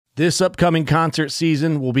This upcoming concert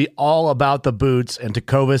season will be all about the boots, and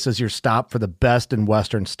Tecovas is your stop for the best in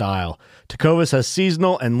Western style. Tecovas has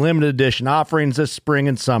seasonal and limited edition offerings this spring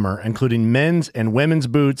and summer, including men's and women's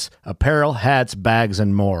boots, apparel, hats, bags,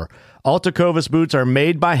 and more. All Tecovas boots are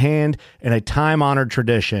made by hand in a time-honored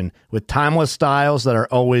tradition with timeless styles that are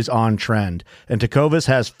always on trend. And Tecovas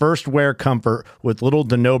has first wear comfort with little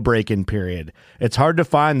to no break-in period. It's hard to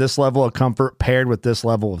find this level of comfort paired with this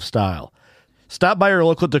level of style. Stop by your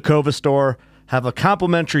local Tecovas store, have a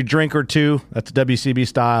complimentary drink or two, that's WCB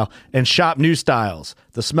style, and shop new styles.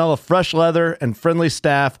 The smell of fresh leather and friendly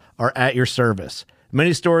staff are at your service.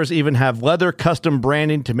 Many stores even have leather custom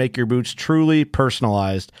branding to make your boots truly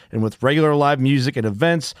personalized. And with regular live music and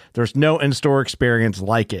events, there's no in-store experience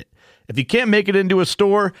like it. If you can't make it into a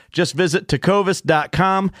store, just visit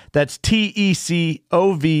tecovas.com. That's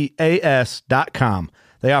TECOVAS.com.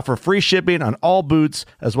 They offer free shipping on all boots,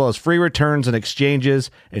 as well as free returns and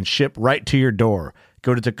exchanges, and ship right to your door.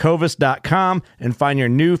 Go to tecovas.com and find your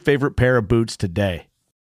new favorite pair of boots today.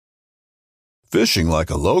 Fishing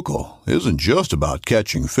like a local isn't just about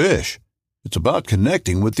catching fish. It's about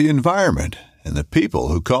connecting with the environment and the people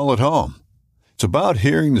who call it home. It's about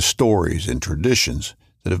hearing the stories and traditions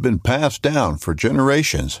that have been passed down for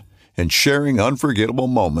generations and sharing unforgettable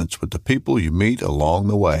moments with the people you meet along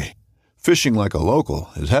the way. Fishing like a local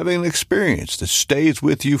is having an experience that stays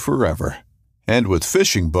with you forever. And with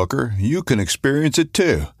Fishing Booker, you can experience it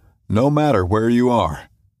too, no matter where you are.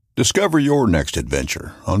 Discover your next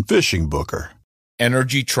adventure on Fishing Booker.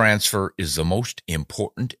 Energy transfer is the most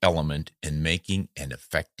important element in making an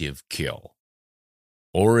effective kill.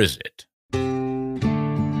 Or is it?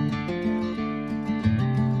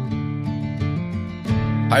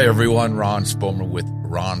 Hi, everyone. Ron Spomer with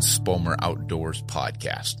Ron Spomer Outdoors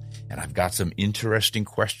Podcast. And I've got some interesting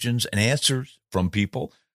questions and answers from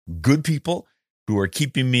people, good people, who are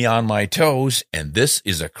keeping me on my toes. And this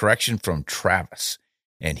is a correction from Travis.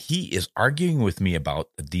 And he is arguing with me about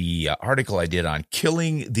the article I did on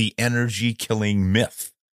killing the energy killing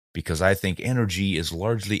myth, because I think energy is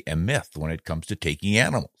largely a myth when it comes to taking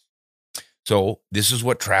animals. So this is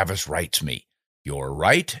what Travis writes me. You're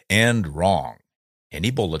right and wrong.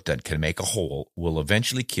 Any bullet that can make a hole will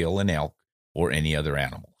eventually kill an elk or any other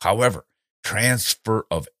animal. However, transfer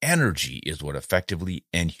of energy is what effectively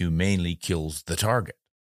and humanely kills the target.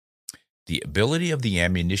 The ability of the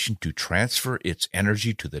ammunition to transfer its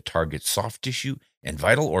energy to the target's soft tissue and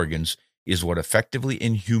vital organs is what effectively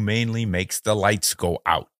and humanely makes the lights go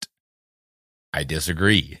out. I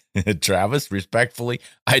disagree. Travis, respectfully,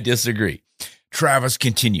 I disagree. Travis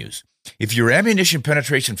continues, if your ammunition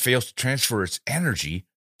penetration fails to transfer its energy,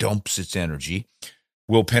 dumps its energy,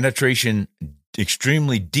 will penetration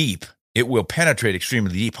extremely deep. It will penetrate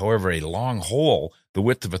extremely deep. However, a long hole, the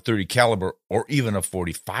width of a 30 caliber or even a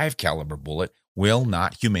 45 caliber bullet, will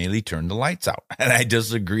not humanely turn the lights out. And I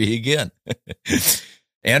disagree again.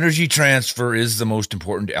 Energy transfer is the most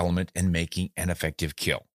important element in making an effective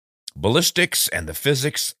kill. Ballistics and the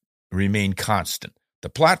physics remain constant. The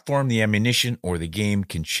platform, the ammunition, or the game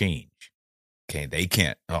can change. Okay, they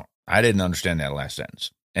can't. Oh, I didn't understand that last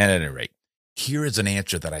sentence. At any rate, here is an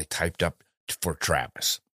answer that I typed up for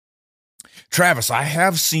Travis. Travis, I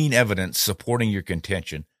have seen evidence supporting your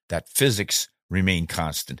contention that physics remain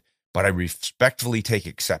constant, but I respectfully take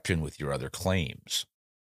exception with your other claims.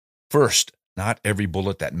 First, not every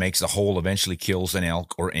bullet that makes a hole eventually kills an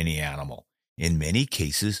elk or any animal. In many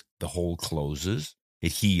cases, the hole closes,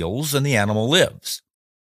 it heals, and the animal lives.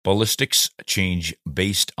 Ballistics change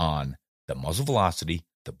based on the muzzle velocity,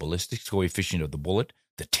 the ballistics coefficient of the bullet,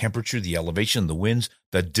 the temperature, the elevation, the winds,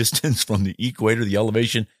 the distance from the equator, the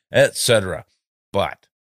elevation, etc. But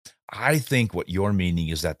I think what you're meaning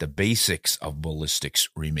is that the basics of ballistics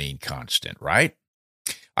remain constant, right?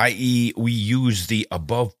 I.e., we use the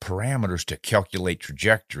above parameters to calculate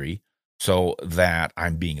trajectory, so that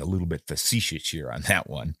I'm being a little bit facetious here on that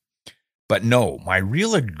one. But no, my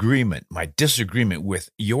real agreement, my disagreement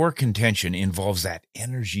with your contention involves that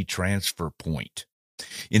energy transfer point.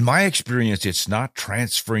 In my experience, it's not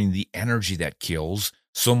transferring the energy that kills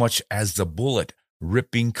so much as the bullet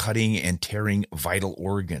ripping, cutting, and tearing vital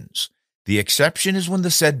organs. The exception is when the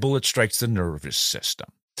said bullet strikes the nervous system.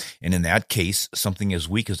 And in that case, something as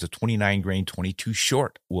weak as a 29 grain 22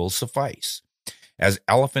 short will suffice. As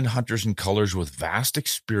elephant hunters and cullers with vast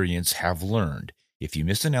experience have learned, if you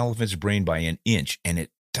miss an elephant's brain by an inch, and it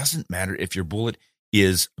doesn't matter if your bullet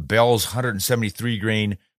is Bell's 173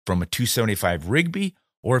 grain from a 275 Rigby,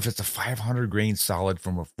 or if it's a 500 grain solid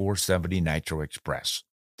from a 470 Nitro Express.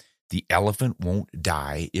 The elephant won't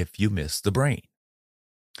die if you miss the brain.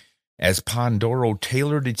 As Pandoro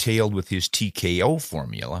Taylor detailed with his TKO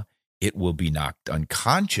formula, it will be knocked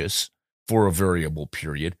unconscious for a variable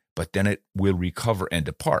period, but then it will recover and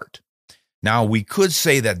depart. Now, we could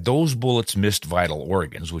say that those bullets missed vital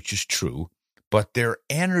organs, which is true, but their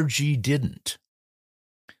energy didn't.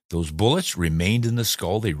 Those bullets remained in the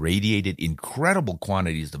skull. They radiated incredible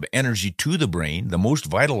quantities of energy to the brain, the most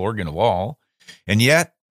vital organ of all. And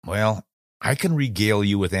yet, well, I can regale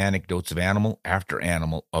you with anecdotes of animal after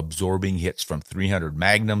animal absorbing hits from 300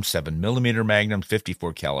 Magnum, 7mm Magnum,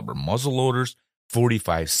 54 caliber muzzleloaders,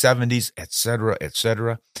 45-70s,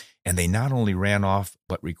 etc., and they not only ran off,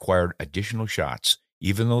 but required additional shots,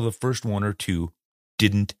 even though the first one or two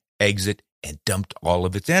didn't exit and dumped all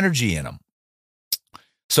of its energy in them.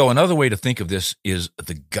 So another way to think of this is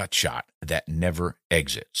the gut shot that never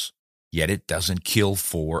exits, yet it doesn't kill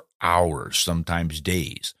for hours, sometimes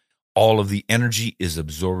days. All of the energy is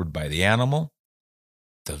absorbed by the animal,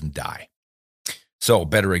 doesn't die. So a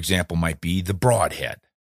better example might be the broadhead.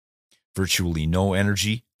 Virtually no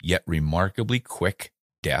energy, yet remarkably quick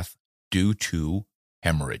death due to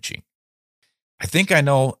hemorrhaging. I think I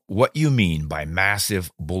know what you mean by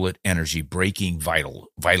massive bullet energy breaking vital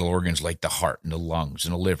organs like the heart and the lungs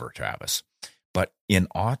and the liver, Travis. But in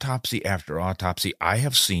autopsy after autopsy, I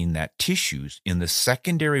have seen that tissues in the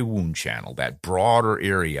secondary wound channel, that broader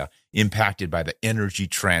area impacted by the energy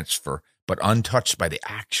transfer, but untouched by the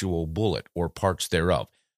actual bullet or parts thereof,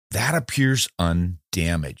 that appears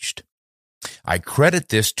undamaged. I credit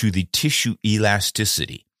this to the tissue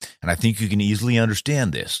elasticity, and I think you can easily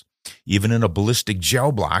understand this. Even in a ballistic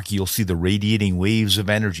gel block, you'll see the radiating waves of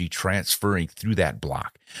energy transferring through that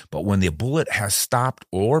block. But when the bullet has stopped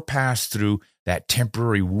or passed through, that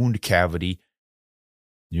temporary wound cavity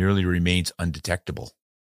nearly remains undetectable.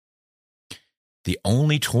 The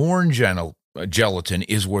only torn gelatin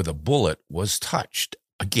is where the bullet was touched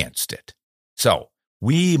against it. So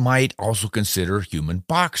we might also consider human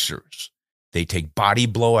boxers. They take body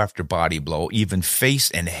blow after body blow, even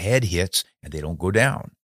face and head hits, and they don't go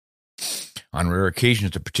down. On rare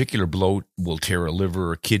occasions, a particular blow will tear a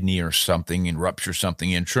liver or kidney or something and rupture something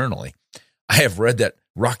internally. I have read that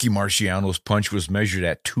Rocky Marciano's punch was measured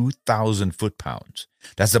at 2,000 foot-pounds.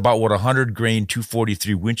 That's about what a 100-grain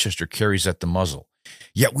 .243 Winchester carries at the muzzle.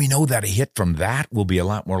 Yet we know that a hit from that will be a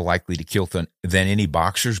lot more likely to kill than any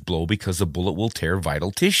boxer's blow because the bullet will tear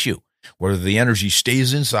vital tissue, whether the energy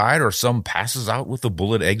stays inside or some passes out with the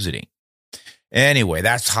bullet exiting. Anyway,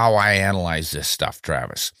 that's how I analyze this stuff,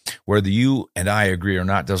 Travis. Whether you and I agree or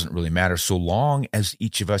not doesn't really matter so long as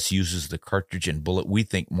each of us uses the cartridge and bullet we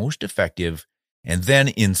think most effective, and then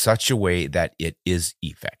in such a way that it is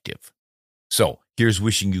effective. So here's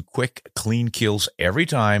wishing you quick, clean kills every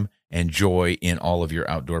time and joy in all of your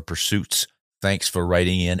outdoor pursuits. Thanks for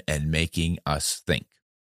writing in and making us think.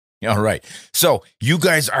 All right. So you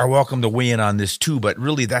guys are welcome to weigh in on this too, but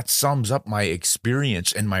really that sums up my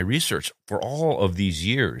experience and my research for all of these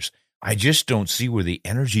years. I just don't see where the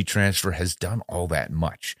energy transfer has done all that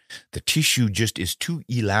much. The tissue just is too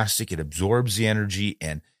elastic. It absorbs the energy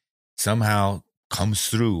and somehow comes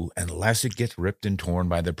through unless it gets ripped and torn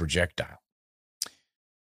by the projectile.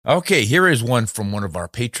 Okay, here is one from one of our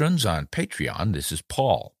patrons on Patreon. This is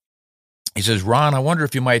Paul. He says, Ron, I wonder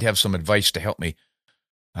if you might have some advice to help me.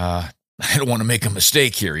 I don't want to make a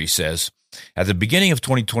mistake here, he says. At the beginning of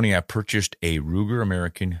 2020, I purchased a Ruger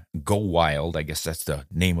American Go Wild. I guess that's the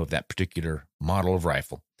name of that particular model of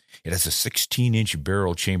rifle. It has a 16-inch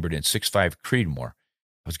barrel chambered in 6.5 Creedmoor.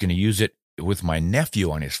 I was going to use it with my nephew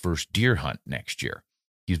on his first deer hunt next year.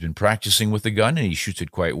 He's been practicing with the gun, and he shoots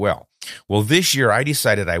it quite well. Well, this year, I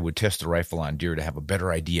decided I would test the rifle on deer to have a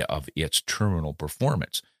better idea of its terminal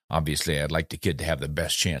performance. Obviously, I'd like the kid to have the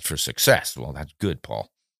best chance for success. Well, that's good, Paul.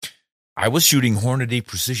 I was shooting Hornady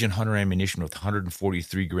Precision Hunter ammunition with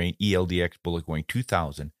 143 grain ELDX bullet going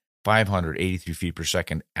 2,583 feet per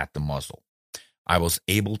second at the muzzle. I was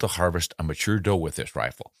able to harvest a mature doe with this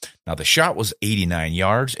rifle. Now, the shot was 89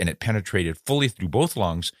 yards, and it penetrated fully through both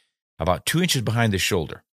lungs, about 2 inches behind the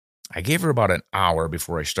shoulder. I gave her about an hour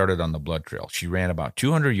before I started on the blood trail. She ran about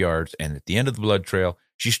 200 yards, and at the end of the blood trail,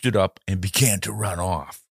 she stood up and began to run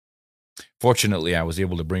off. Fortunately, I was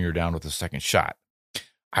able to bring her down with a second shot.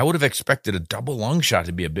 I would have expected a double lung shot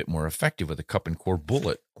to be a bit more effective with a cup and core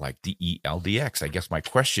bullet like the ELDX. I guess my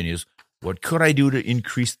question is, what could I do to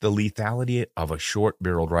increase the lethality of a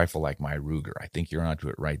short-barreled rifle like my Ruger? I think you're onto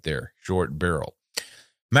it right there. Short barrel.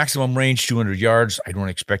 Maximum range, 200 yards. I don't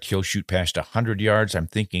expect he'll shoot past 100 yards. I'm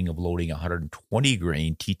thinking of loading a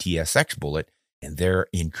 120-grain TTSX bullet and there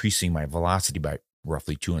increasing my velocity by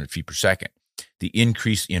roughly 200 feet per second. The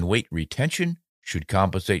increase in weight retention should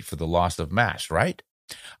compensate for the loss of mass, right?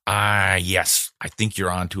 Yes, I think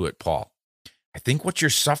you're onto it, Paul. I think what you're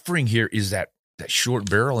suffering here is that short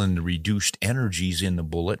barrel and the reduced energies in the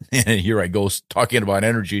bullet. And here I go talking about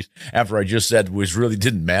energies after I just said was really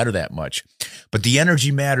didn't matter that much. But the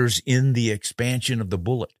energy matters in the expansion of the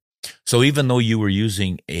bullet. So even though you were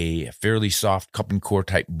using a fairly soft cup and core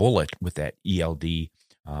type bullet with that ELD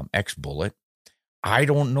X bullet, I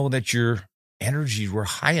don't know that your energies were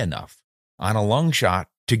high enough on a lung shot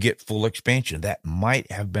to get full expansion. That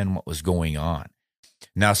might have been what was going on.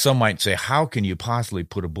 Now, some might say, how can you possibly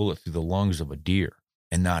put a bullet through the lungs of a deer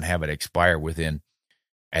and not have it expire within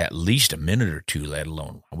at least a minute or two, let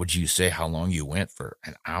alone, would you say how long you went for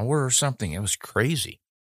an hour or something? It was crazy.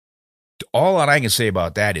 All that I can say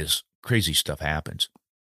about that is crazy stuff happens.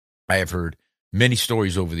 I have heard many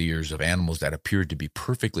stories over the years of animals that appeared to be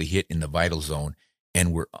perfectly hit in the vital zone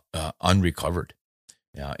and were unrecovered,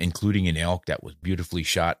 including an elk that was beautifully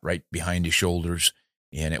shot right behind his shoulders.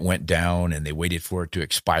 And it went down, and they waited for it to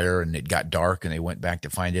expire, and it got dark, and they went back to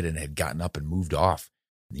find it, and it had gotten up and moved off.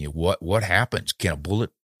 What happens? Can a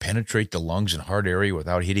bullet penetrate the lungs and heart area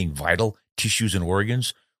without hitting vital tissues and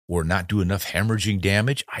organs, or not do enough hemorrhaging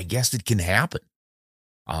damage? I guess it can happen.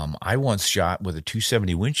 I once shot with a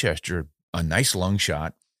 .270 Winchester, a nice lung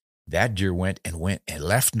shot. That deer went and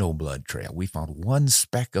left no blood trail. We found one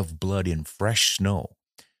speck of blood in fresh snow,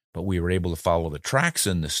 but we were able to follow the tracks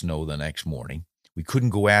in the snow the next morning. We couldn't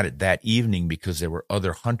go at it that evening because there were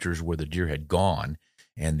other hunters where the deer had gone,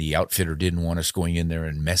 and the outfitter didn't want us going in there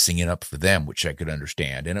and messing it up for them, which I could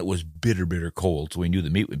understand. And it was bitter, bitter cold, so we knew the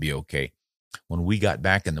meat would be okay. When we got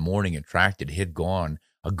back in the morning and tracked it, it had gone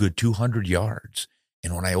a good 200 yards.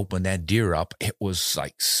 And when I opened that deer up, it was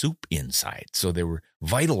like soup inside. So there were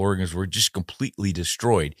vital organs were just completely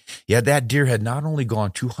destroyed. Yeah, that deer had not only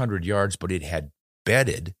gone 200 yards, but it had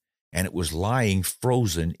bedded, and it was lying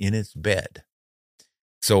frozen in its bed.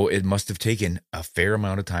 So it must have taken a fair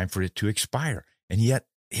amount of time for it to expire. And yet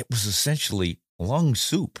it was essentially lung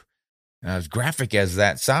soup. As graphic as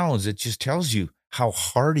that sounds, it just tells you how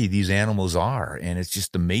hardy these animals are. And it's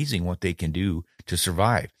just amazing what they can do to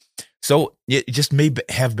survive. So it just may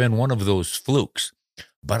have been one of those flukes.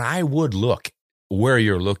 But I would look where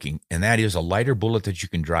you're looking, and that is a lighter bullet that you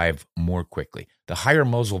can drive more quickly. The higher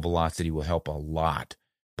muzzle velocity will help a lot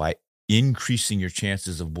by increasing your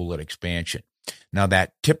chances of bullet expansion. Now,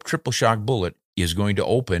 that tip triple shock bullet is going to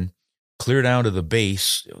open clear down to the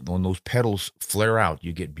base. When those petals flare out,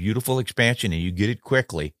 you get beautiful expansion, and you get it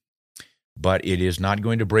quickly, but it is not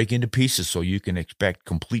going to break into pieces, so you can expect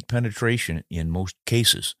complete penetration in most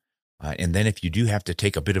cases. And then if you do have to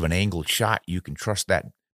take a bit of an angled shot, you can trust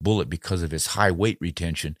that bullet, because of its high weight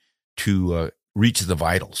retention, to reach the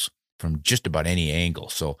vitals from just about any angle.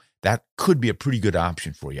 So that could be a pretty good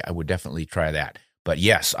option for you. I would definitely try that. But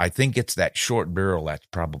yes, I think it's that short barrel that's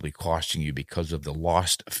probably costing you because of the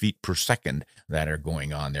lost feet per second that are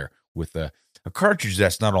going on there with a cartridge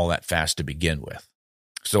that's not all that fast to begin with.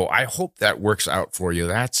 So I hope that works out for you.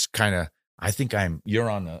 That's kind of, I think you're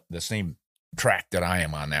on the same track that I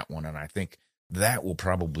am on that one, and I think that will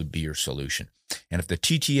probably be your solution. And if the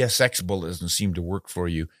TTSX bullet doesn't seem to work for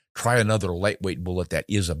you, try another lightweight bullet that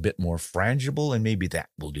is a bit more frangible, and maybe that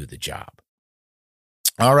will do the job.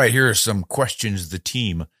 All right, here are some questions the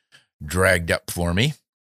team dragged up for me.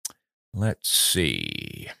 Let's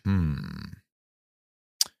see.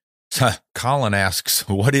 Colin asks,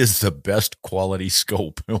 what is the best quality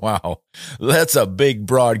scope? Wow, that's a big,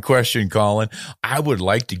 broad question, Colin. I would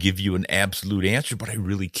like to give you an absolute answer, but I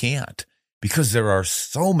really can't, because there are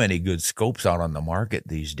so many good scopes out on the market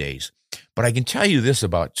these days. But I can tell you this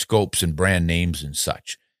about scopes and brand names and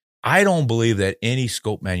such. I don't believe that any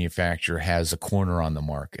scope manufacturer has a corner on the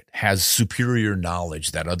market, has superior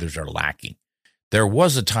knowledge that others are lacking. There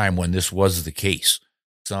was a time when this was the case.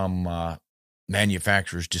 Some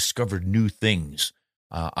manufacturers discovered new things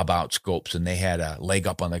about scopes, and they had a leg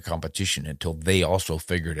up on the competition until they also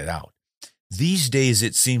figured it out. These days,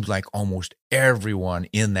 it seems like almost everyone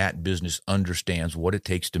in that business understands what it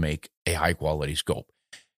takes to make a high-quality scope.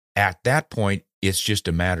 At that point, it's just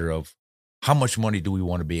a matter of how much money do we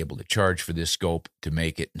want to be able to charge for this scope to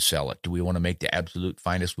make it and sell it? Do we want to make the absolute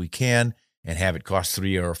finest we can and have it cost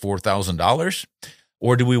 $3,000 or $4,000?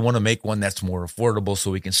 Or do we want to make one that's more affordable so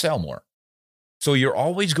we can sell more? So you're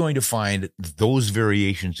always going to find those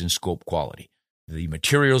variations in scope quality. The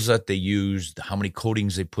materials that they use, how many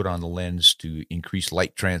coatings they put on the lens to increase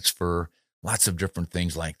light transfer, lots of different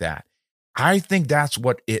things like that. I think that's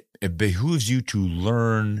what it behooves you to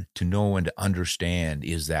learn, to know, and to understand,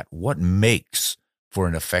 is that what makes for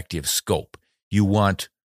an effective scope. You want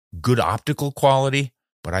good optical quality,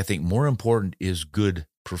 but I think more important is good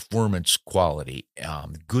performance quality,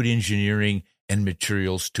 good engineering and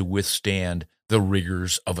materials to withstand the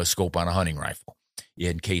rigors of a scope on a hunting rifle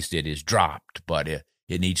in case it is dropped, but it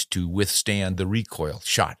needs to withstand the recoil,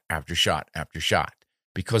 shot after shot after shot,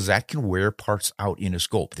 because that can wear parts out in a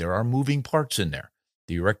scope. There are moving parts in there.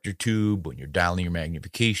 The erector tube, when you're dialing your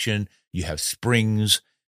magnification, you have springs.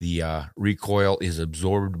 The recoil is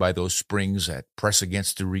absorbed by those springs that press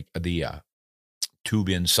against the tube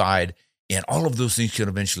inside, and all of those things can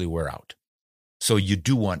eventually wear out. So you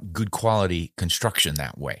do want good quality construction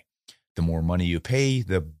that way. The more money you pay,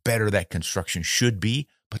 the better that construction should be.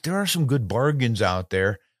 But there are some good bargains out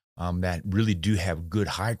there that really do have good,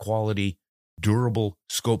 high quality, durable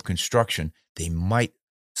scope construction. They might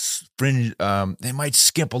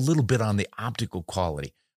skimp a little bit on the optical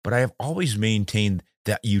quality, but I have always maintained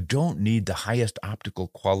that you don't need the highest optical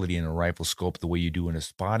quality in a rifle scope the way you do in a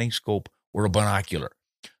spotting scope or a binocular.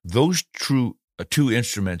 Those two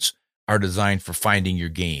instruments are designed for finding your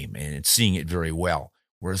game and seeing it very well,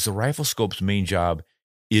 whereas the rifle scope's main job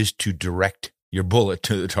is to direct your bullet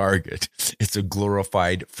to the target. It's a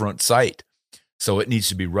glorified front sight, so it needs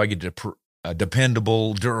to be rugged,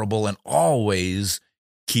 dependable, durable, and always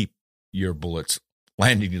keep your bullets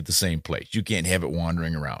landing at the same place. You can't have it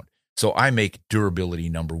wandering around. So I make durability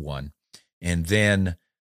number one. And then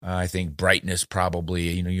I think brightness probably,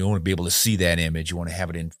 you want to be able to see that image. You want to have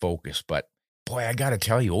it in focus. But boy, I got to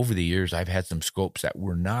tell you, over the years, I've had some scopes that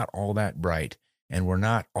were not all that bright and were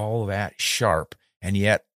not all that sharp. And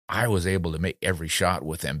yet I was able to make every shot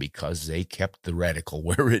with them because they kept the reticle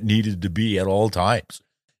where it needed to be at all times.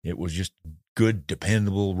 It was just good,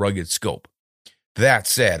 dependable, rugged scope. That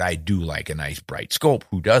said, I do like a nice bright scope.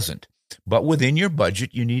 Who doesn't? But within your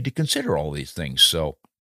budget, you need to consider all these things. So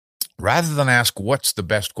rather than ask what's the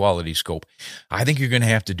best quality scope, I think you're going to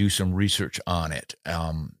have to do some research on it.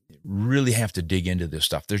 Really have to dig into this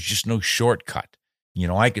stuff. There's just no shortcut.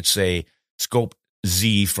 I could say scope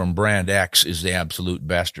Z from brand X is the absolute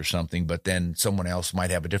best or something, but then someone else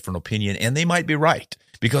might have a different opinion, and they might be right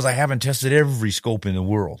because I haven't tested every scope in the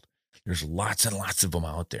world. There's lots and lots of them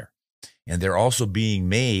out there. And they're also being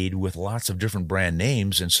made with lots of different brand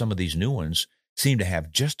names, and some of these new ones seem to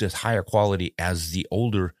have just as high a quality as the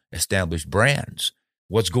older established brands.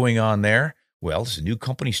 What's going on there? Well, it's a new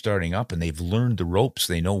company starting up, and they've learned the ropes.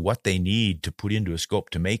 They know what they need to put into a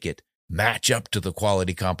scope to make it match up to the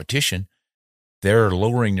quality competition. They're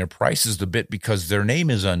lowering their prices a bit because their name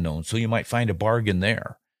is unknown, so you might find a bargain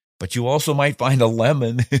there. But you also might find a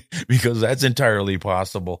lemon because that's entirely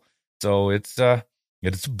possible. So it's a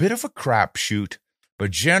bit of a crapshoot, but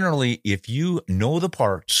generally, if you know the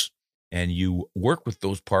parts and you work with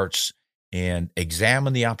those parts and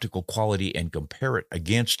examine the optical quality and compare it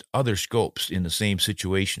against other scopes in the same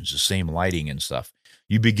situations, the same lighting and stuff,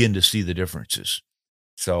 you begin to see the differences.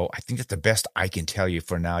 So I think that's the best I can tell you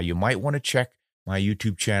for now. You might want to check my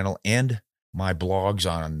YouTube channel and my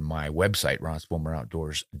blogs on my website,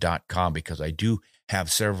 ronspomeroutdoors.com, because I do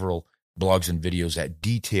have several blogs and videos that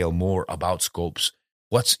detail more about scopes,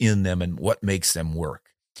 what's in them, and what makes them work.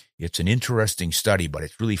 It's an interesting study, but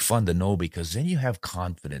it's really fun to know because then you have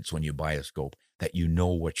confidence when you buy a scope that you know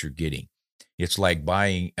what you're getting. It's like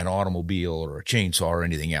buying an automobile or a chainsaw or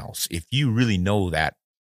anything else. If you really know that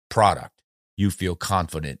product, you feel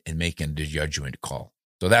confident in making the judgment call.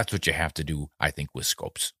 So that's what you have to do, I think, with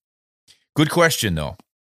scopes. Good question, though.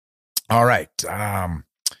 All right.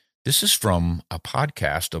 This is from a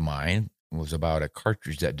podcast of mine. It was about a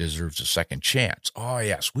cartridge that deserves a second chance. Oh,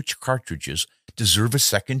 yes. Which cartridges deserve a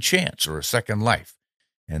second chance or a second life?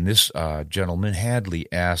 And this gentleman, Hadley,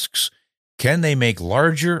 asks, can they make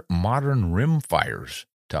larger modern rimfires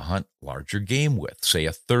to hunt larger game with, say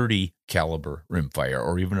a 30 caliber rimfire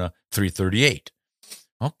or even a 338?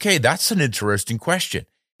 Okay, that's an interesting question.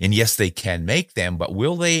 And yes, they can make them, but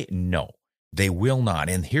will they? No, they will not.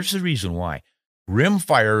 And here's the reason why.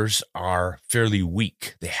 Rimfires are fairly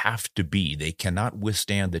weak. They have to be. They cannot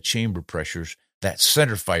withstand the chamber pressures that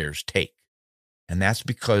centerfires take. And that's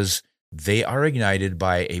because they are ignited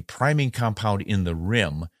by a priming compound in the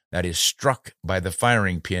rim that is struck by the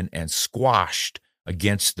firing pin and squashed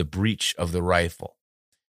against the breech of the rifle.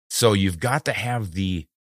 So you've got to have the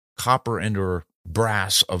copper and or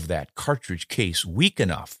brass of that cartridge case weak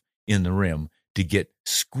enough in the rim to get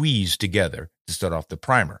squeezed together to set off the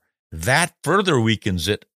primer. That further weakens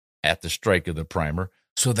it at the strike of the primer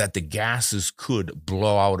so that the gases could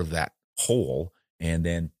blow out of that hole and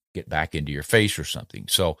then get back into your face or something.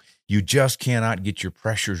 So you just cannot get your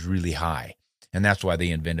pressures really high. And that's why they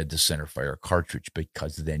invented the centerfire cartridge,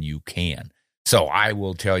 because then you can. So I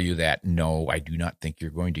will tell you that, no, I do not think you're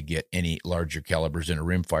going to get any larger calibers in a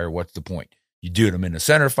rimfire. What's the point? You do them in a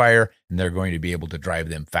centerfire, and they're going to be able to drive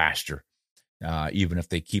them faster. even if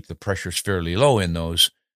they keep the pressures fairly low in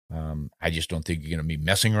those. I just don't think you're going to be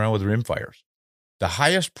messing around with rimfires. The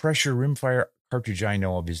highest pressure rimfire cartridge I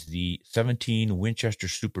know of is the 17 Winchester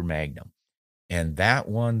Super Magnum. And that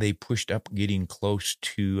one they pushed up getting close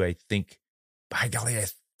to, I think, by golly, I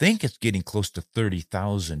think it's getting close to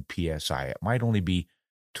 30,000 PSI. It might only be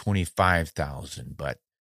 25,000, but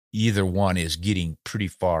either one is getting pretty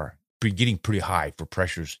high for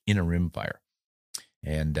pressures in a rimfire.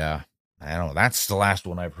 And I don't know, that's the last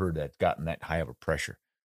one I've heard that's gotten that high of a pressure.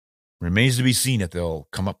 Remains to be seen if they'll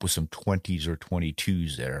come up with some 20s or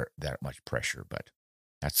 22s that are that much pressure, but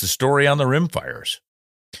that's the story on the rimfires.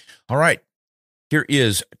 All right, here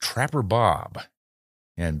is Trapper Bob.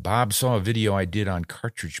 And Bob saw a video I did on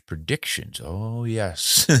cartridge predictions. Oh,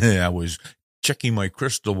 yes. I was checking my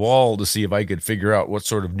crystal ball to see if I could figure out what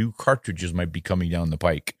sort of new cartridges might be coming down the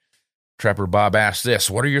pike. Trapper Bob asked this: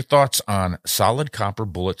 what are your thoughts on solid copper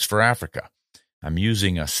bullets for Africa? I'm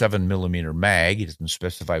using a 7mm mag. He doesn't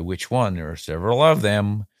specify which one. There are several of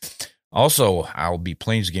them. Also, I'll be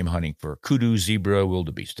plains game hunting for kudu, zebra,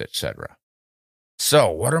 wildebeest, etc.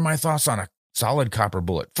 So, what are my thoughts on a solid copper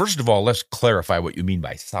bullet? First of all, let's clarify what you mean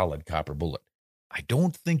by solid copper bullet. I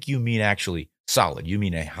don't think you mean actually solid. You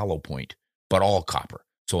mean a hollow point, but all copper.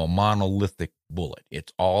 So a monolithic bullet.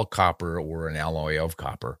 It's all copper or an alloy of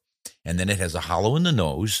copper. And then it has a hollow in the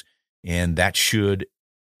nose, and that should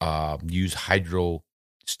use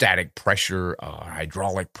hydrostatic pressure,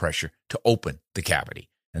 hydraulic pressure to open the cavity.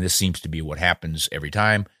 And this seems to be what happens every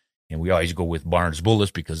time. And we always go with Barnes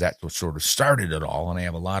bullets because that's what sort of started it all. And I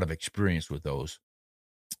have a lot of experience with those.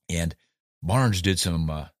 And Barnes did some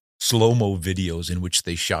slow-mo videos in which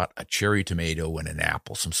they shot a cherry tomato and an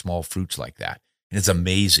apple, some small fruits like that. And it's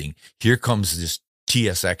amazing. Here comes this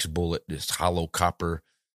TSX bullet, this hollow copper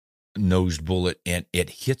nosed bullet, and it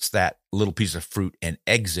hits that little piece of fruit and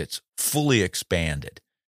exits fully expanded.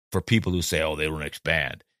 For people who say, oh, they don't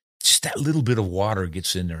expand, just that little bit of water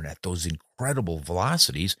gets in there, and at those incredible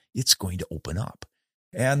velocities, it's going to open up.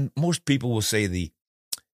 And most people will say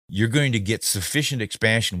you're going to get sufficient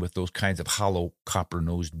expansion with those kinds of hollow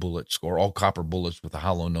copper-nosed bullets, or all copper bullets with the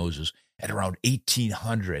hollow noses, at around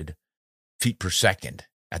 1,800 feet per second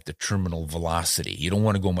at the terminal velocity. You don't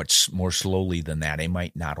want to go much more slowly than that. They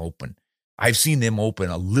might not open. I've seen them open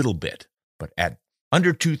a little bit, but at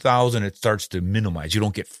under 2,000, it starts to minimize. You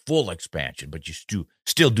don't get full expansion, but you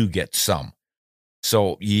still do get some.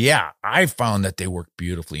 So, yeah, I found that they work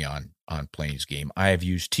beautifully on plains game. I have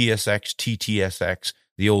used TSX, TTSX,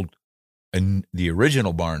 the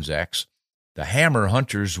original Barnes X, the Hammer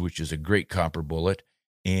Hunters, which is a great copper bullet,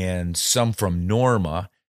 and some from Norma.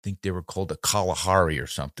 I think they were called the Kalahari or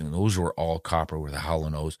something. Those were all copper with a hollow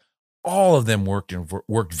nose. All of them worked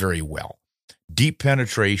very well. Deep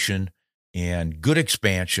penetration and good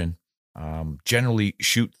expansion. Generally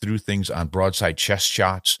shoot through things on broadside chest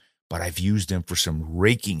shots, but I've used them for some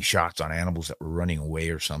raking shots on animals that were running away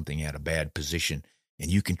or something at a bad position. And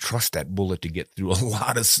you can trust that bullet to get through a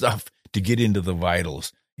lot of stuff to get into the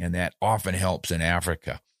vitals. And that often helps in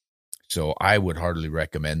Africa. So I would heartily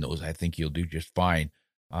recommend those. I think you'll do just fine.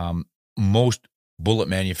 Most bullet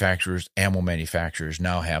manufacturers, ammo manufacturers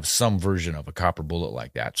now have some version of a copper bullet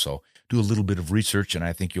like that. So do a little bit of research, and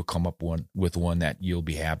I think you'll come up with one that you'll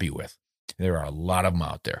be happy with. There are a lot of them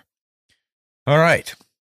out there. All right.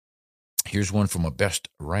 Here's one from a Best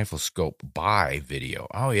Rifle Scope Buy video.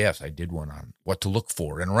 Oh, yes, I did one on what to look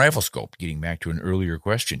for in a rifle scope, getting back to an earlier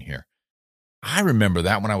question here. I remember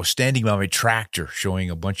that when I was standing by my tractor showing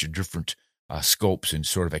a bunch of different scopes and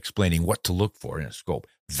sort of explaining what to look for in a scope.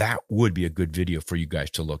 That would be a good video for you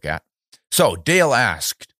guys to look at. So Dale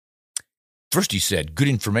asked, first he said, good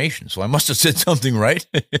information. So I must have said something right.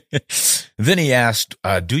 Then he asked,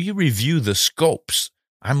 do you review the scopes?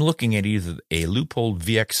 I'm looking at either a Leupold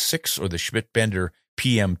VX6 or the Schmidt-Bender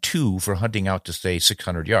PM2 for hunting out to, say,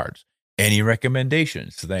 600 yards. Any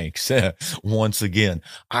recommendations? Thanks. Once again,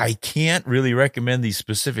 I can't really recommend these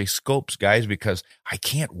specific scopes, guys, because I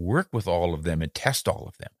can't work with all of them and test all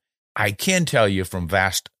of them. I can tell you from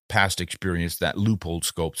vast past experience that Leupold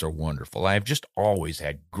scopes are wonderful. I've just always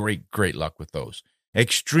had great luck with those.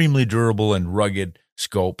 Extremely durable and rugged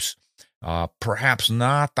scopes. Perhaps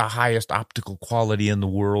not the highest optical quality in the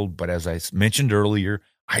world, but as I mentioned earlier,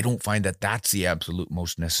 I don't find that that's the absolute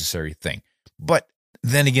most necessary thing. But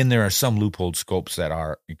then again, there are some Leupold scopes that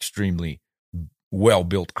are extremely well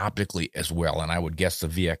built optically as well, and I would guess the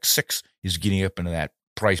VX6 is getting up into that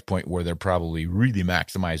price point where they're probably really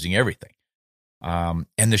maximizing everything. And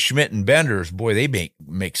the Schmidt and Benders, boy, they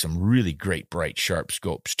make some really great, bright, sharp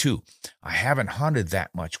scopes too. I haven't hunted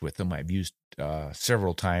that much with them. I've used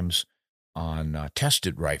several times on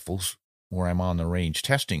tested rifles where I'm on the range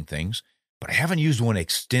testing things, but I haven't used one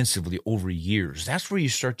extensively over years. That's where you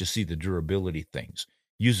start to see the durability things.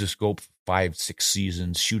 Use the scope for 5-6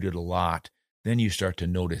 seasons, shoot it a lot. Then you start to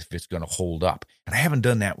notice if it's going to hold up. And I haven't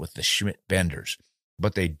done that with the Schmidt Benders,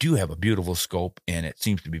 but they do have a beautiful scope, and it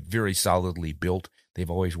seems to be very solidly built. They've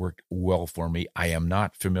always worked well for me. I am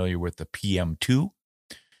not familiar with the PM2,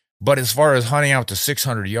 but as far as hunting out to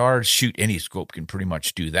 600 yards, shoot, any scope can pretty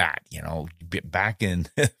much do that. You know, back in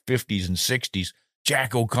the 50s and 60s,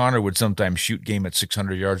 Jack O'Connor would sometimes shoot game at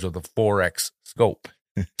 600 yards with a 4X scope.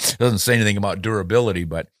 Doesn't say anything about durability,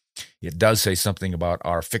 but it does say something about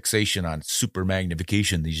our fixation on super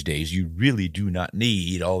magnification these days. You really do not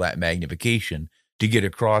need all that magnification to get a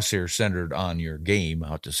crosshair centered on your game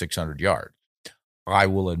out to 600 yards. I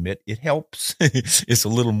will admit it helps. It's a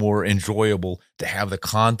little more enjoyable to have the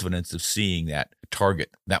confidence of seeing that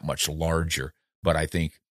target that much larger. But I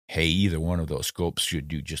think, hey, either one of those scopes should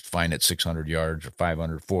do just fine at 600 yards or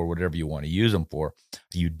 500, 400, whatever you want to use them for.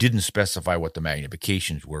 You didn't specify what the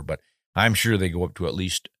magnifications were, but I'm sure they go up to at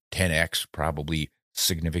least 10x, probably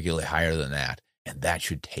significantly higher than that, and that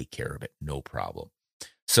should take care of it, no problem.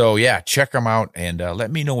 So yeah, check them out and let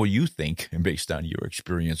me know what you think based on your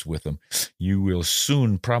experience with them. You will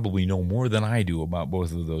soon probably know more than I do about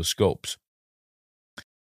both of those scopes.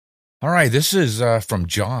 All right, this is from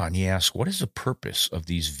John. He asks, what is the purpose of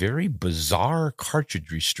these very bizarre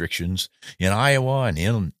cartridge restrictions in Iowa and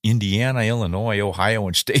in Indiana, Illinois, Ohio,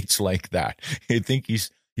 and states like that? I think he's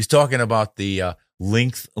talking about the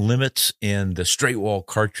length limits and the straight wall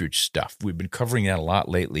cartridge stuff. We've been covering that a lot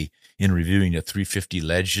lately in reviewing the 350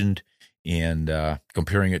 Legend and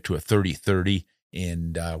comparing it to a 30-30.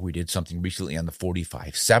 And we did something recently on the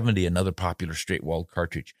 4570, another popular straight wall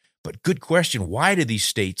cartridge. But good question. Why do these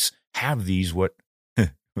states have these, what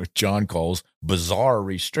John calls bizarre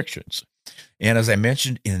restrictions? And as I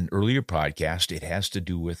mentioned in an earlier podcast, it has to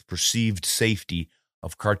do with perceived safety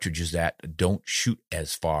of cartridges that don't shoot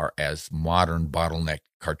as far as modern bottleneck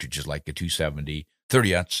cartridges like the 270,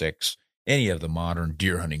 30-06, any of the modern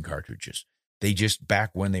deer hunting cartridges. They just,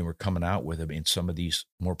 back when they were coming out with them in some of these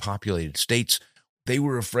more populated states, they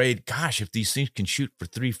were afraid, gosh, if these things can shoot for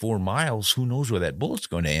 3-4 miles, who knows where that bullet's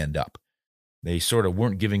going to end up? They sort of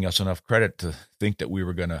weren't giving us enough credit to think that we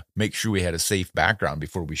were going to make sure we had a safe background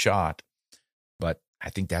before we shot. But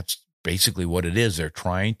I think that's basically what it is. They're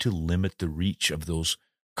trying to limit the reach of those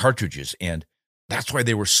cartridges. And that's why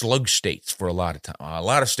they were slug states for a lot of time. A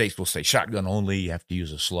lot of states will say shotgun only, you have to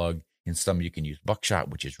use a slug. In some, you can use buckshot,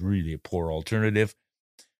 which is really a poor alternative.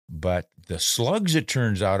 But the slugs, it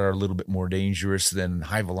turns out, are a little bit more dangerous than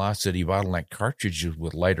high-velocity bottleneck cartridges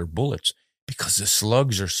with lighter bullets because the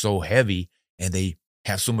slugs are so heavy and they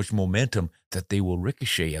have so much momentum that they will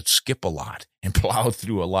ricochet and skip a lot and plow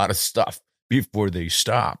through a lot of stuff before they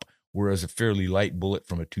stop. Whereas a fairly light bullet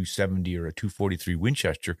from a 270 or a 243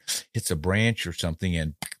 Winchester hits a branch or something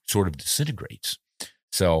and sort of disintegrates.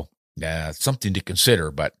 So something to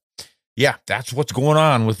consider. But yeah, that's what's going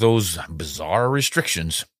on with those bizarre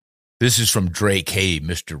restrictions. This is from Drake. Hey,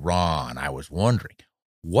 Mr. Ron, I was wondering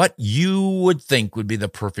what you would think would be the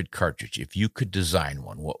perfect cartridge. If you could design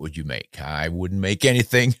one, what would you make? I wouldn't make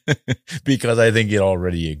anything because I think it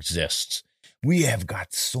already exists. We have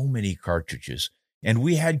got so many cartridges, and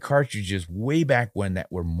we had cartridges way back when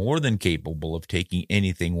that were more than capable of taking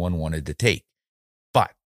anything one wanted to take.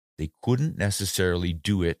 But they couldn't necessarily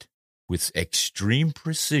do it with extreme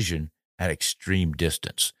precision at extreme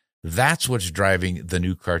distance. That's what's driving the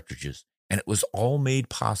new cartridges, and it was all made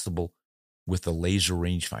possible with the laser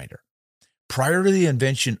rangefinder. Prior to the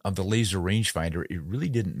invention of the laser rangefinder, it really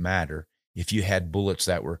didn't matter if you had bullets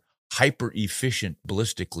that were hyper efficient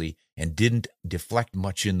ballistically and didn't deflect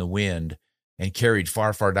much in the wind and carried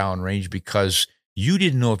far, far down range because you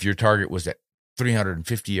didn't know if your target was at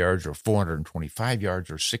 350 yards or 425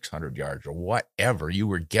 yards or 600 yards or whatever. You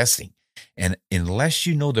were guessing. And unless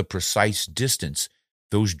you know the precise distance,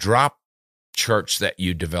 those drop charts that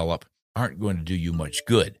you develop aren't going to do you much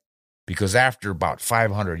good. Because after about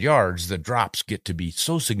 500 yards, the drops get to be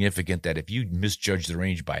so significant that if you misjudge the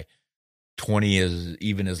range by 20,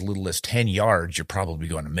 even as little as 10 yards, you're probably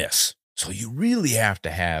going to miss. So you really have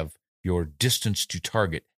to have your distance to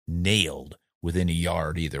target nailed within a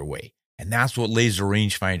yard either way. And that's what laser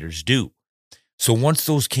rangefinders do. So once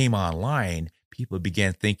those came online, people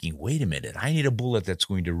began thinking, wait a minute, I need a bullet that's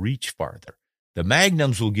going to reach farther. The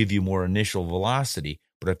magnums will give you more initial velocity,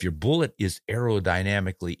 but if your bullet is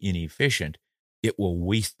aerodynamically inefficient, it will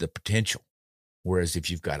waste the potential. Whereas if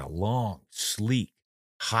you've got a long, sleek,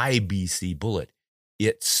 high BC bullet,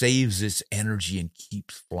 it saves its energy and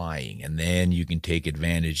keeps flying. And then you can take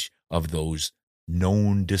advantage of those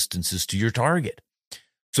known distances to your target.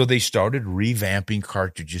 So they started revamping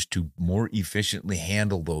cartridges to more efficiently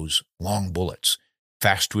handle those long bullets.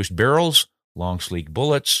 Fast twist barrels, long sleek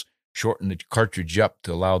bullets, shorten the cartridge up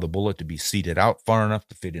to allow the bullet to be seated out far enough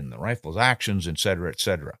to fit in the rifle's actions, et cetera, et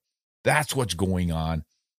cetera. That's what's going on.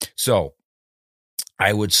 So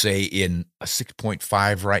I would say in a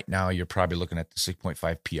 6.5 right now, you're probably looking at the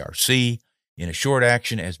 6.5 PRC in a short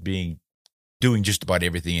action as doing just about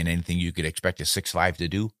everything and anything you could expect a 6.5 to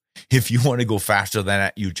do. If you want to go faster than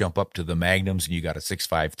that, you jump up to the Magnums and you got a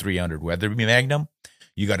 6.5 300 Weatherby Magnum.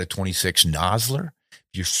 You got a 26 Nosler.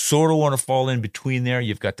 If you sort of want to fall in between there,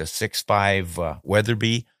 you've got the 6.5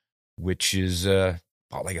 Weatherby, which is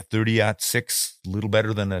about like a 30-06, a little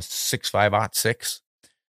better than a 6.5-06.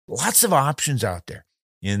 Lots of options out there.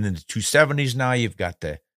 In the 270s now, you've got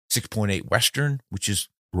the 6.8 Western, which is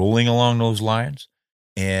rolling along those lines.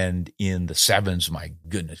 And in the 7s, my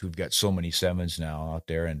goodness, we've got so many 7s now out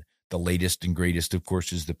there. And the latest and greatest, of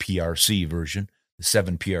course, is the PRC version. The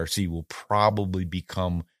 7 PRC will probably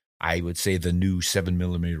become, I would say, the new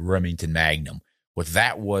 7mm Remington Magnum. What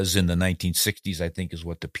that was in the 1960s, I think, is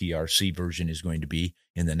what the PRC version is going to be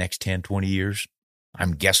in the next 10, 20 years.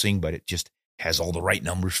 I'm guessing, but it just has all the right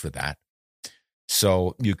numbers for that.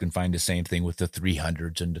 So you can find the same thing with the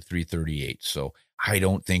 300s and the 338s. So I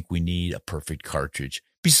don't think we need a perfect cartridge.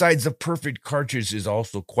 Besides, the perfect cartridge is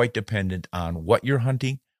also quite dependent on what you're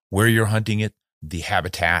hunting, where you're hunting it, the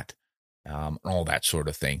habitat, all that sort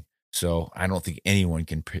of thing. So I don't think anyone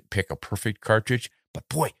can pick a perfect cartridge. But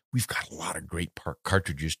boy, we've got a lot of great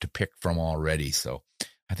cartridges to pick from already. So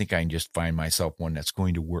I think I can just find myself one that's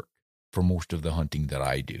going to work for most of the hunting that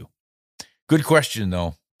I do. Good question,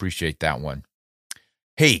 though. Appreciate that one.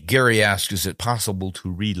 Hey, Gary asks, is it possible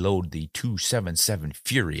to reload the 277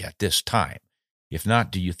 Fury at this time? If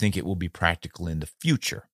not, do you think it will be practical in the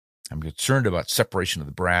future? I'm concerned about separation of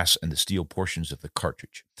the brass and the steel portions of the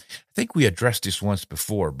cartridge. I think we addressed this once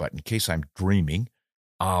before, but in case I'm dreaming,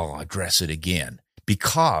 I'll address it again.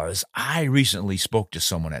 Because I recently spoke to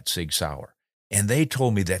someone at Sig Sauer, and they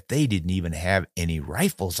told me that they didn't even have any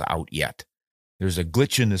rifles out yet. There's a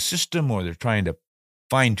glitch in the system, or they're trying to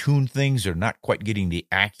fine-tune things. They're not quite getting the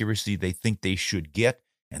accuracy they think they should get,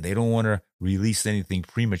 and they don't want to release anything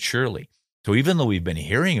prematurely. So even though we've been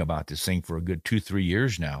hearing about this thing for a good 2-3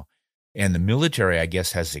 years now, and the military, I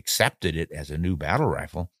guess, has accepted it as a new battle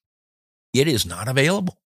rifle, it is not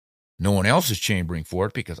available. No one else is chambering for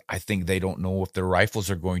it because I think they don't know if their rifles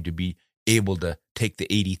are going to be able to take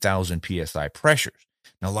the 80,000 PSI pressures.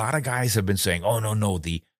 Now, a lot of guys have been saying, oh, no,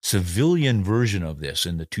 the civilian version of this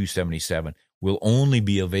in the 277 will only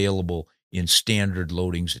be available in standard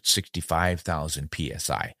loadings at 65,000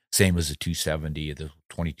 PSI, same as the 270, the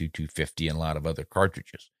 22-250, and a lot of other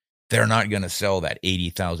cartridges. They're not going to sell that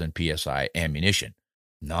 80,000 PSI ammunition.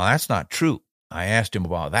 No, that's not true. I asked him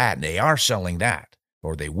about that, and they are selling that,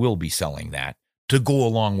 or they will be selling that, to go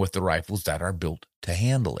along with the rifles that are built to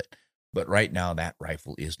handle it. But right now, that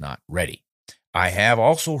rifle is not ready. I have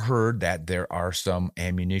also heard that there are some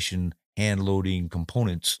ammunition hand-loading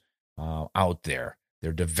components out there.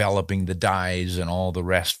 They're developing the dies and all the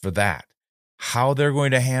rest for that. How they're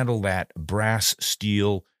going to handle that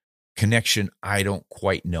brass-steel connection, I don't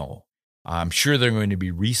quite know. I'm sure they're going to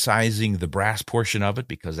be resizing the brass portion of it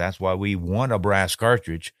because that's why we want a brass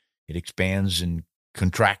cartridge. It expands and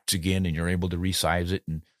contracts again, and you're able to resize it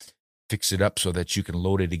and fix it up so that you can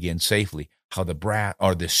load it again safely. How the brass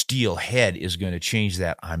or the steel head is going to change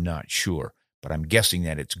that, I'm not sure. But I'm guessing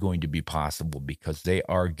that it's going to be possible because they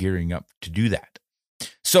are gearing up to do that.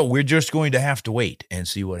 So we're just going to have to wait and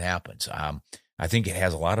see what happens. I think it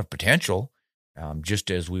has a lot of potential,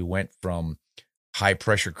 just as we went from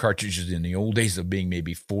high-pressure cartridges in the old days of being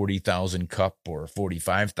maybe 40,000 cup or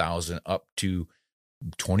 45,000 up to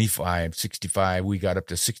 25, 65. We got up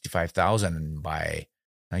to 65,000 by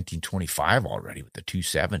 1925 already with the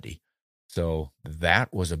 270. So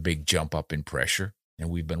that was a big jump up in pressure, and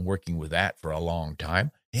we've been working with that for a long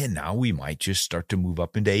time, and now we might just start to move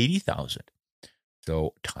up into 80,000.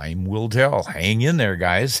 So time will tell. Hang in there,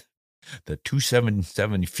 guys. The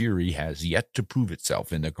 277 Fury has yet to prove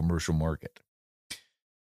itself in the commercial market.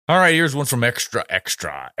 All right, here's one from Extra.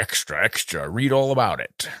 Read all about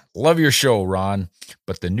it. Love your show, Ron,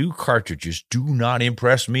 but the new cartridges do not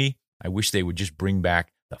impress me. I wish they would just bring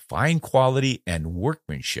back the fine quality and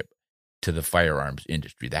workmanship to the firearms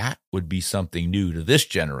industry. That would be something new to this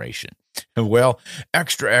generation. Well,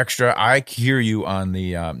 Extra, I hear you on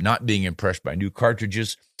the not being impressed by new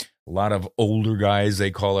cartridges. A lot of older guys,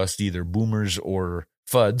 they call us either boomers or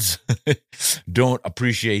fuds, don't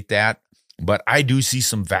appreciate that. But I do see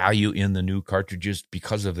some value in the new cartridges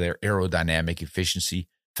because of their aerodynamic efficiency,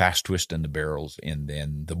 fast twist in the barrels, and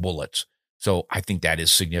then the bullets. So I think that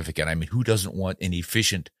is significant. I mean, who doesn't want an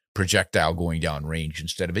efficient projectile going down range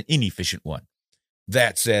instead of an inefficient one?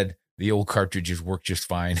 That said, the old cartridges work just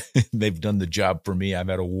fine. They've done the job for me. I've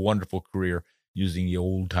had a wonderful career using the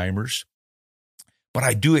old timers. But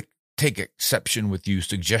I do take exception with you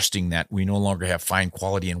suggesting that we no longer have fine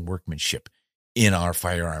quality and workmanship in our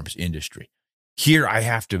firearms industry. Here I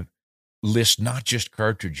have to list not just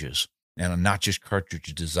cartridges and not just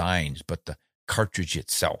cartridge designs, but the cartridge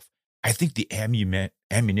itself. I think the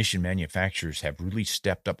ammunition manufacturers have really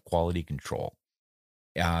stepped up quality control.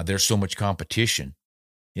 There's so much competition.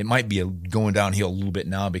 It might be going downhill a little bit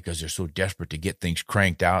now because they're so desperate to get things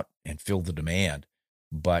cranked out and fill the demand.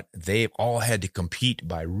 But they've all had to compete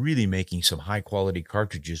by really making some high-quality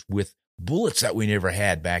cartridges with bullets that we never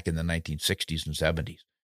had back in the 1960s and 70s.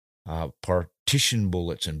 Partition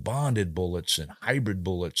bullets and bonded bullets and hybrid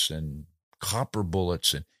bullets and copper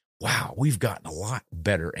bullets. And wow, we've gotten a lot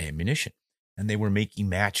better ammunition. And they were making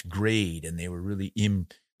match grade, and they were really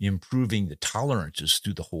improving the tolerances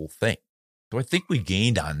through the whole thing. So I think we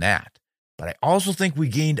gained on that. But I also think we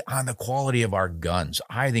gained on the quality of our guns.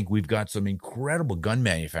 I think we've got some incredible gun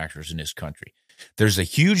manufacturers in this country. There's a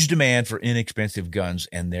huge demand for inexpensive guns,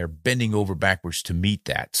 and they're bending over backwards to meet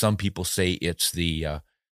that. Some people say it's the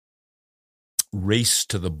race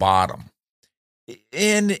to the bottom.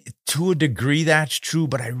 And to a degree, that's true,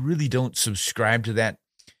 but I really don't subscribe to that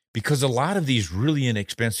because a lot of these really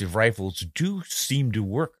inexpensive rifles do seem to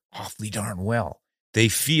work awfully darn well. They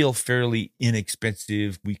feel fairly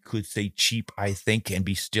inexpensive. We could say cheap, I think, and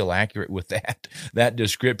be still accurate with that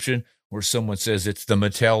description, where someone says it's the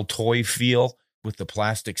Mattel toy feel with the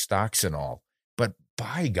plastic stocks and all. But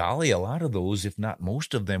by golly, a lot of those, if not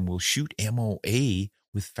most of them, will shoot MOA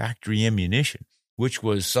with factory ammunition, which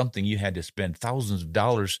was something you had to spend thousands of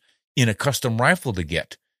dollars in a custom rifle to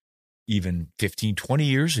get even 15, 20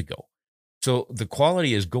 years ago. So the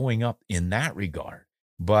quality is going up in that regard.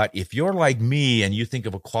 But if you're like me and you think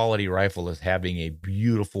of a quality rifle as having a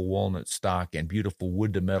beautiful walnut stock and beautiful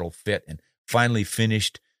wood to metal fit and finely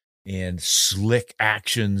finished and slick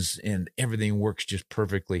actions and everything works just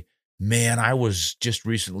perfectly, man, I was just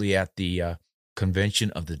recently at the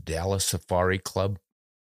convention of the Dallas Safari Club.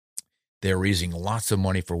 They're raising lots of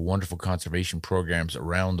money for wonderful conservation programs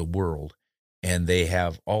around the world. And they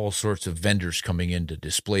have all sorts of vendors coming in to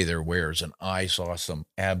display their wares. And I saw some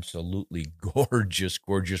absolutely gorgeous,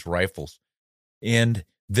 gorgeous rifles. And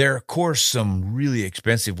there are, of course, some really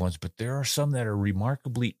expensive ones, but there are some that are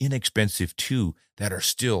remarkably inexpensive, too, that are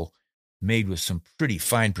still made with some pretty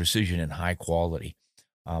fine precision and high quality.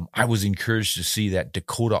 I was encouraged to see that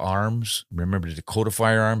Dakota Arms, remember the Dakota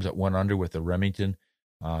Firearms that went under with the Remington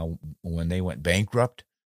when they went bankrupt?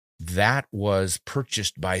 That was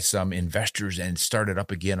purchased by some investors and started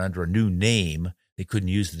up again under a new name. They couldn't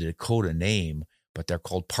use the Dakota name, but they're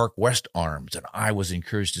called Park West Arms. And I was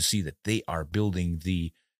encouraged to see that they are building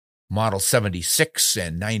the Model 76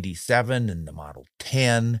 and 97 and the Model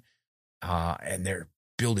 10. And they're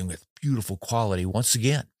building with beautiful quality once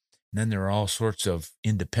again. And then there are all sorts of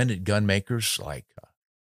independent gun makers like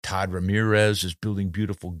Todd Ramirez is building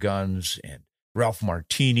beautiful guns, and Ralph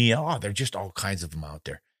Martini. Oh, there are just all kinds of them out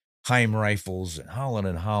there. Heim Rifles and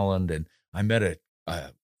Holland. And I met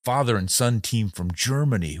a father and son team from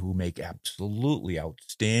Germany who make absolutely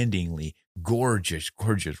outstandingly gorgeous,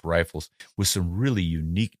 gorgeous rifles with some really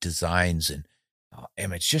unique designs. And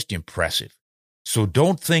it's just impressive. So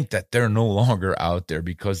don't think that they're no longer out there,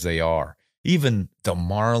 because they are. Even the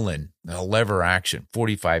Marlin, the lever action,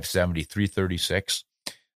 4570, 336.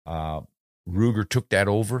 Ruger took that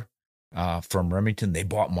over from Remington. They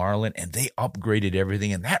bought Marlin and they upgraded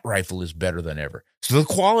everything, and that rifle is better than ever. So the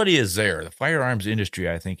quality is there. The firearms industry,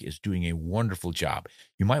 I think, is doing a wonderful job.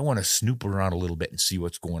 You might want to snoop around a little bit and see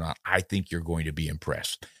what's going on. I think you're going to be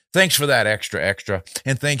impressed. Thanks for that extra.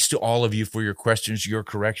 And thanks to all of you for your questions, your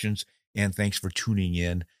corrections, and thanks for tuning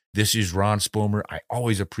in. This is Ron Spomer. I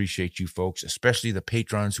always appreciate you folks, especially the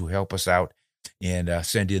patrons who help us out and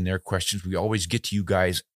send in their questions. We always get to you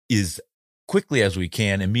guys as quickly as we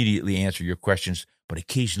can, immediately answer your questions, but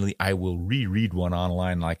occasionally I will reread one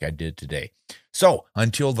online like I did today. So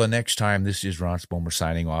until the next time, this is Ron Spomer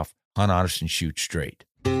signing off. Hunt honest and shoot straight.